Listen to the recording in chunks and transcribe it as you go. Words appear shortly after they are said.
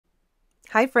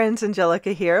Hi friends,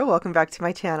 Angelica here. Welcome back to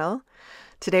my channel.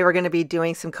 Today we're going to be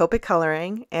doing some Copic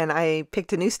coloring, and I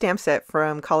picked a new stamp set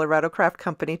from Colorado Craft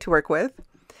Company to work with.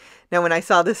 Now when I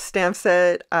saw this stamp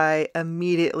set, I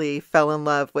immediately fell in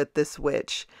love with this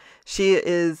witch. She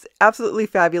is absolutely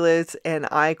fabulous and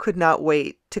I could not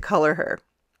wait to color her.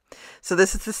 So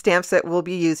this is the stamp set we'll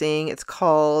be using. It's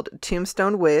called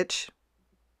Tombstone Witch.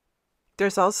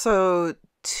 There's also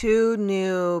two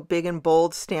new big and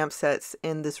bold stamp sets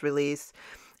in this release,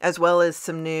 as well as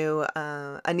some new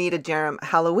Anita Jerem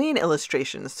Halloween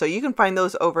illustrations. So you can find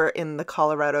those over in the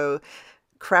Colorado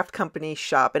Craft Company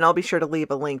shop, and I'll be sure to leave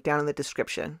a link down in the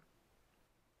description.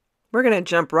 We're going to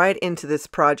jump right into this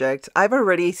project. I've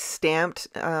already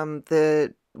stamped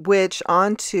the witch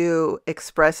onto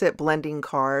Express It blending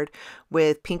card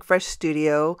with Pink Fresh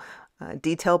Studio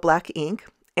detail black ink.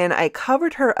 And I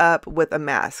covered her up with a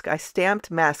mask. I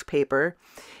stamped mask paper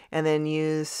and then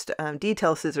used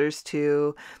detail scissors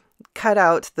to cut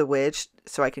out the witch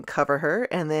so I can cover her.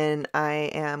 And then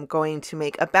I am going to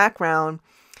make a background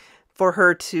for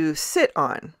her to sit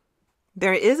on.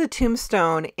 There is a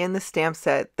tombstone in the stamp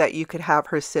set that you could have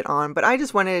her sit on, but I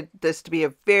just wanted this to be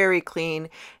a very clean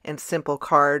and simple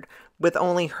card with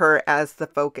only her as the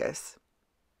focus.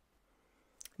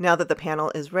 Now that the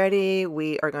panel is ready,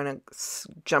 we are going to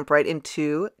jump right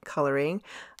into coloring.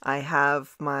 I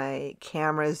have my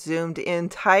camera zoomed in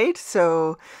tight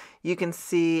so you can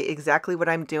see exactly what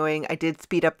I'm doing. I did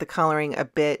speed up the coloring a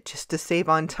bit just to save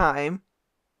on time.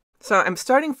 So I'm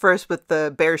starting first with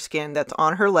the bear skin that's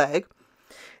on her leg.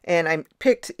 And I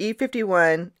picked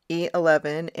E51,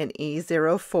 E11, and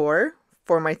E04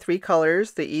 for my three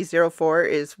colors. The E04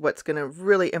 is what's going to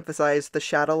really emphasize the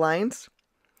shadow lines.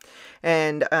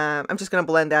 And I'm just going to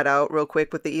blend that out real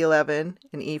quick with the E11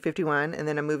 and E51, and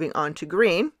then I'm moving on to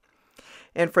green.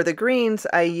 And for the greens,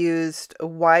 I used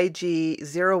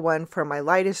YG01 for my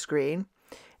lightest green,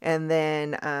 and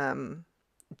then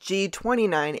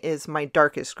G29 is my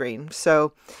darkest green.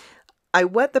 So I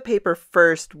wet the paper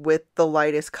first with the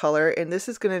lightest color, and this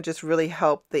is going to just really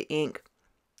help the ink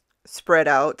spread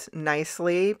out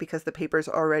nicely because the paper is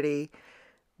already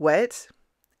wet.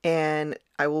 And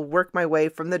I will work my way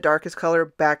from the darkest color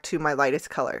back to my lightest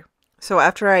color. So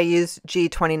after I used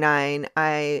G29,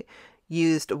 I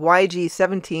used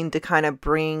YG17 to kind of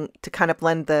blend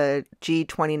the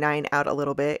G29 out a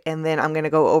little bit. And then I'm going to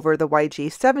go over the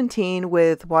YG17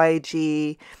 with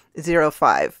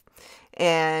YG05.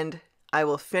 And I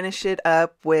will finish it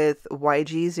up with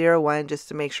YG01 just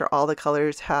to make sure all the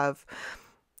colors have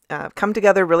come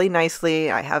together really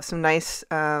nicely. I have some nice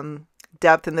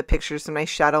depth in the picture, some nice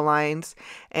shadow lines,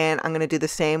 and I'm going to do the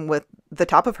same with the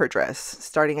top of her dress,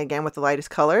 starting again with the lightest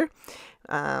color,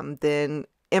 then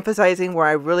emphasizing where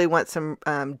I really want some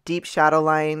deep shadow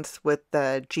lines with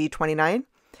the G29,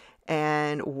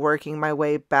 and working my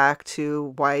way back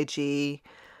to YG01.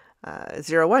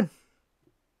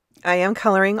 I am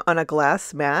coloring on a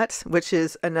glass mat, which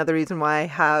is another reason why I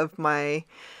have my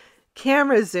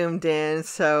camera zoomed in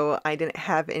so I didn't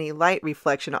have any light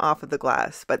reflection off of the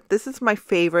glass. But this is my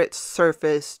favorite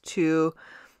surface to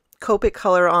Copic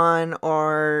color on,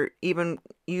 or even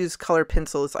use color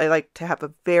pencils. I like to have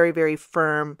a very, very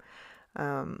firm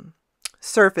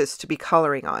surface to be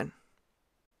coloring on.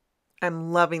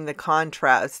 I'm loving the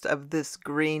contrast of this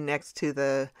green next to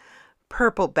the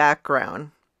purple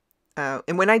background.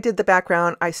 And when I did the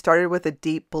background, I started with a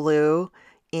deep blue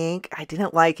ink. I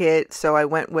didn't like it, so I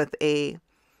went with a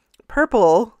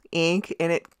purple ink,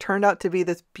 and it turned out to be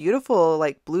this beautiful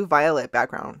like blue violet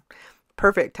background.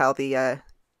 Perfect how the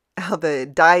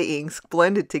dye inks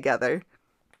blended together.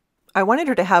 I wanted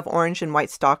her to have orange and white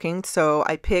stockings, so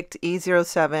I picked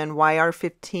E07,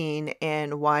 YR15,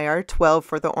 and YR12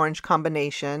 for the orange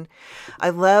combination. I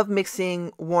love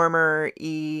mixing warmer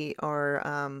E or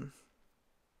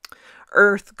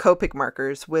Earth Copic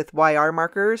markers with YR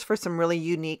markers for some really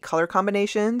unique color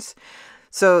combinations.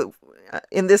 So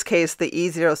in this case, the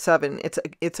E07,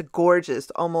 it's a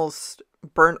gorgeous, almost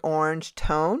burnt orange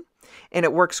tone, and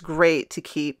it works great to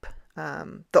keep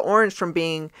the orange from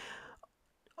being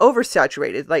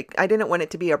oversaturated. Like, I didn't want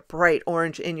it to be a bright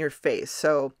orange in your face.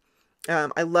 So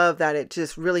I love that it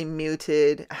just really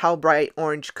muted how bright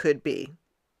orange could be.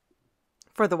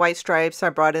 For the white stripes, I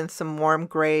brought in some warm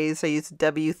grays. I used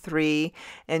W3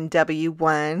 and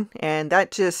W1, and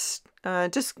that just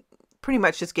pretty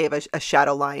much just gave a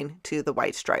shadow line to the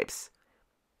white stripes.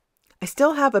 I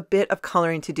still have a bit of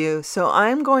coloring to do, so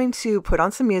I'm going to put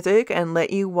on some music and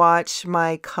let you watch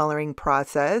my coloring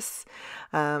process.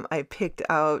 I picked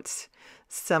out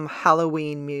some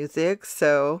Halloween music,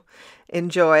 so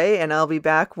enjoy, and I'll be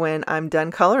back when I'm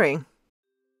done coloring.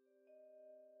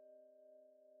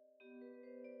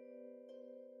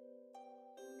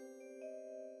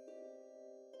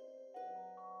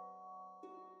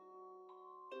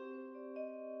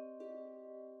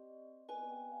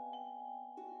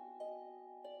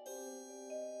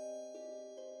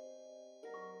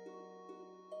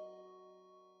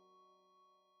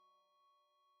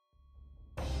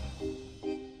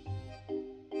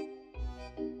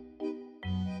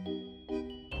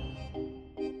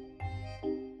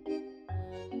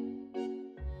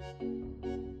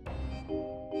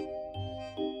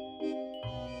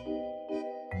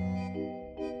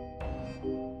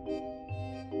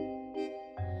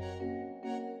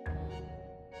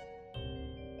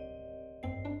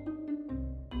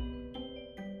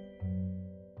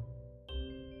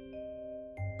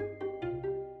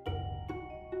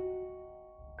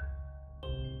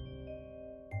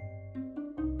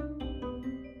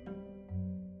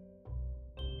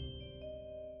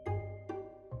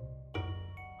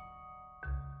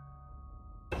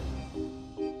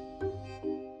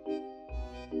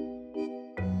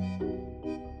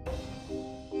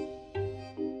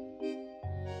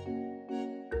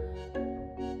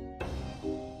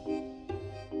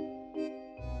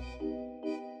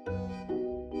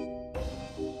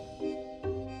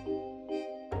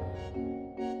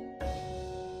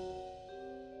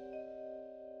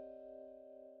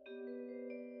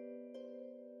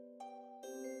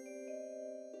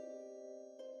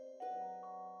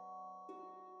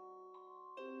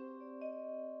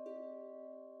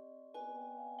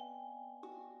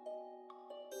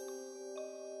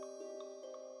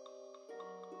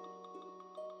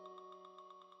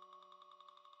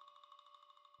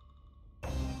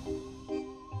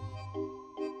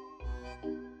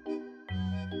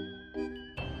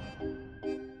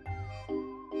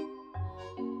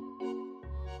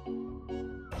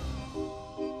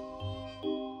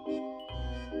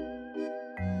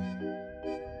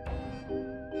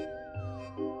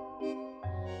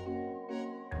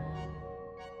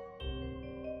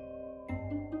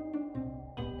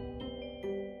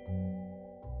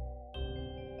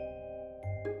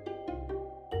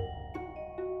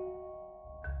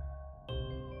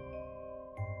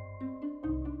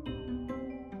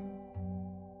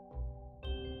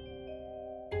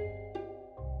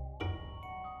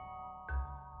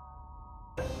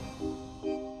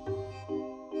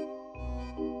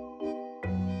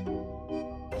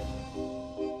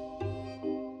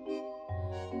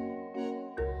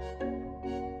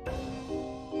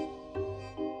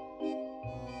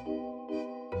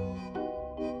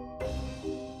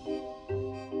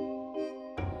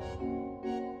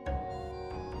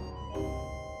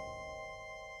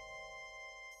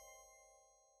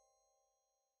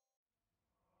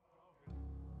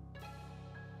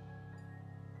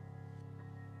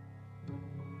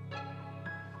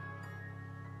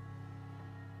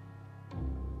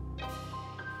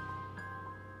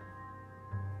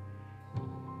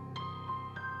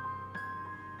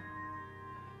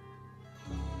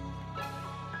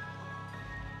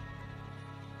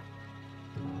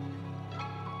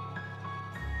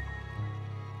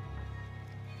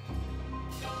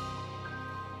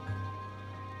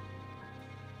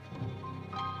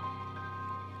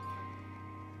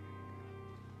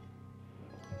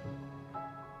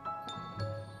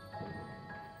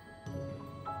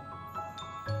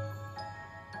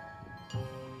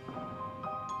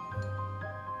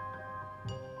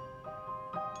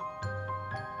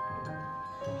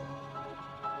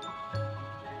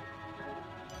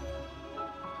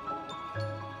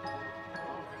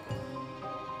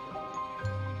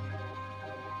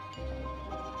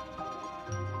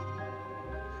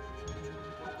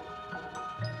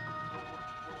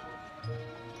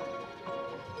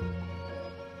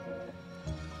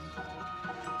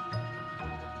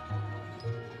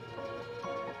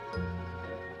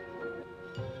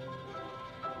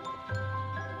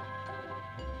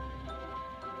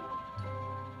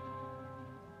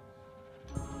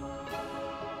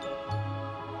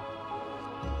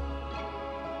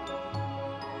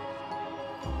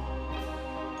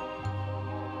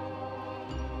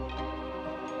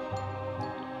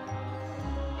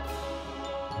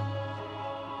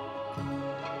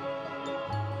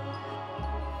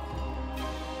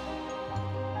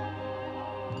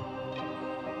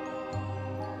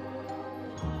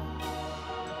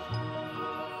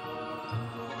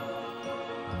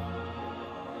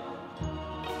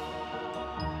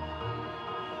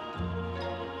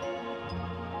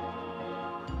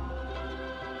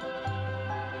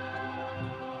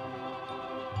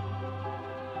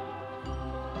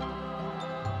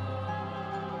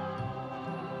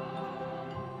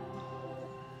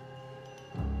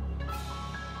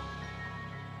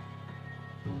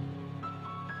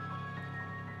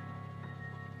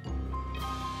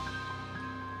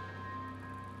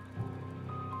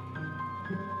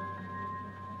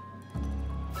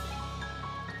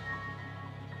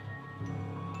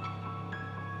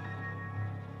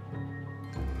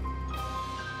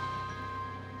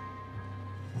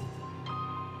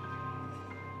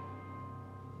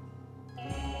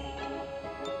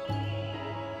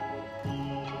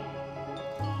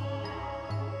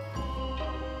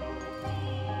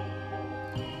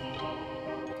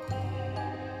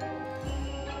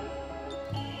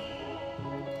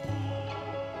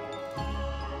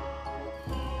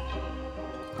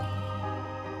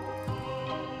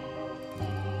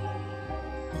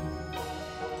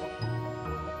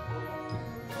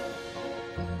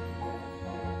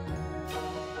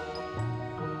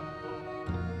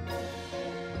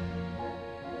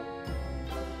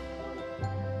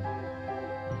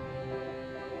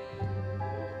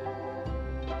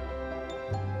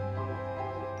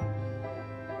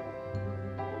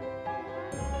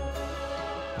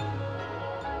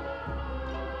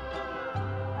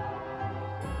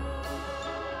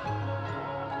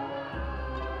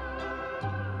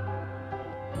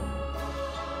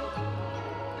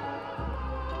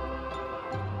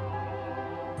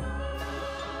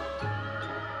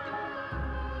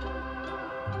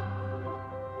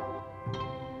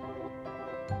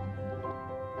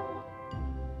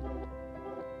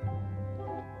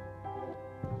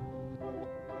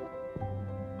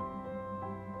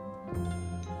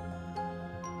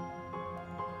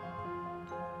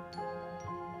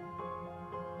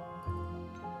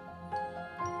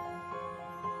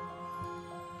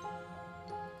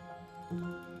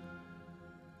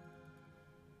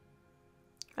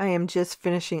 I am just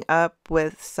finishing up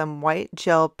with some white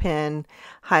gel pen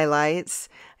highlights.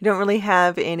 I don't really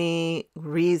have any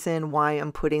reason why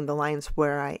I'm putting the lines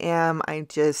where I am. I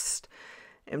just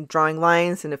am drawing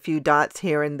lines and a few dots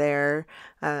here and there.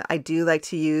 I do like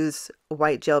to use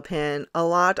white gel pen a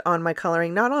lot on my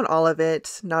coloring, not on all of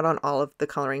it, not on all of the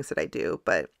colorings that I do,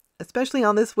 but especially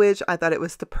on this witch, I thought it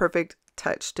was the perfect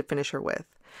touch to finish her with.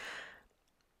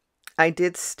 I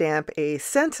did stamp a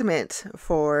sentiment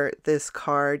for this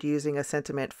card using a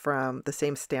sentiment from the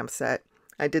same stamp set.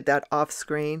 I did that off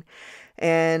screen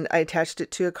and I attached it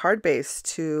to a card base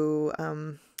to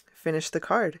finish the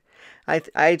card.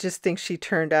 I just think she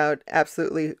turned out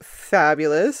absolutely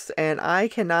fabulous and I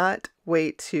cannot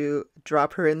wait to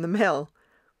drop her in the mail.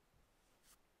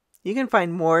 You can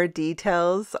find more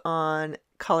details on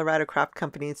Colorado Craft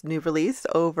Company's new release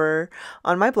over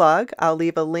on my blog. I'll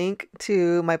leave a link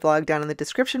to my blog down in the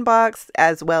description box,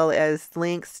 as well as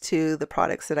links to the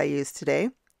products that I used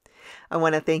today. I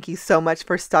want to thank you so much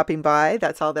for stopping by.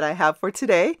 That's all that I have for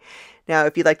today. Now,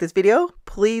 if you like this video,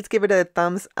 please give it a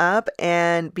thumbs up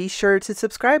and be sure to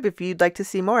subscribe if you'd like to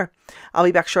see more. I'll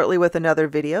be back shortly with another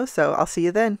video, so I'll see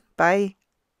you then. Bye.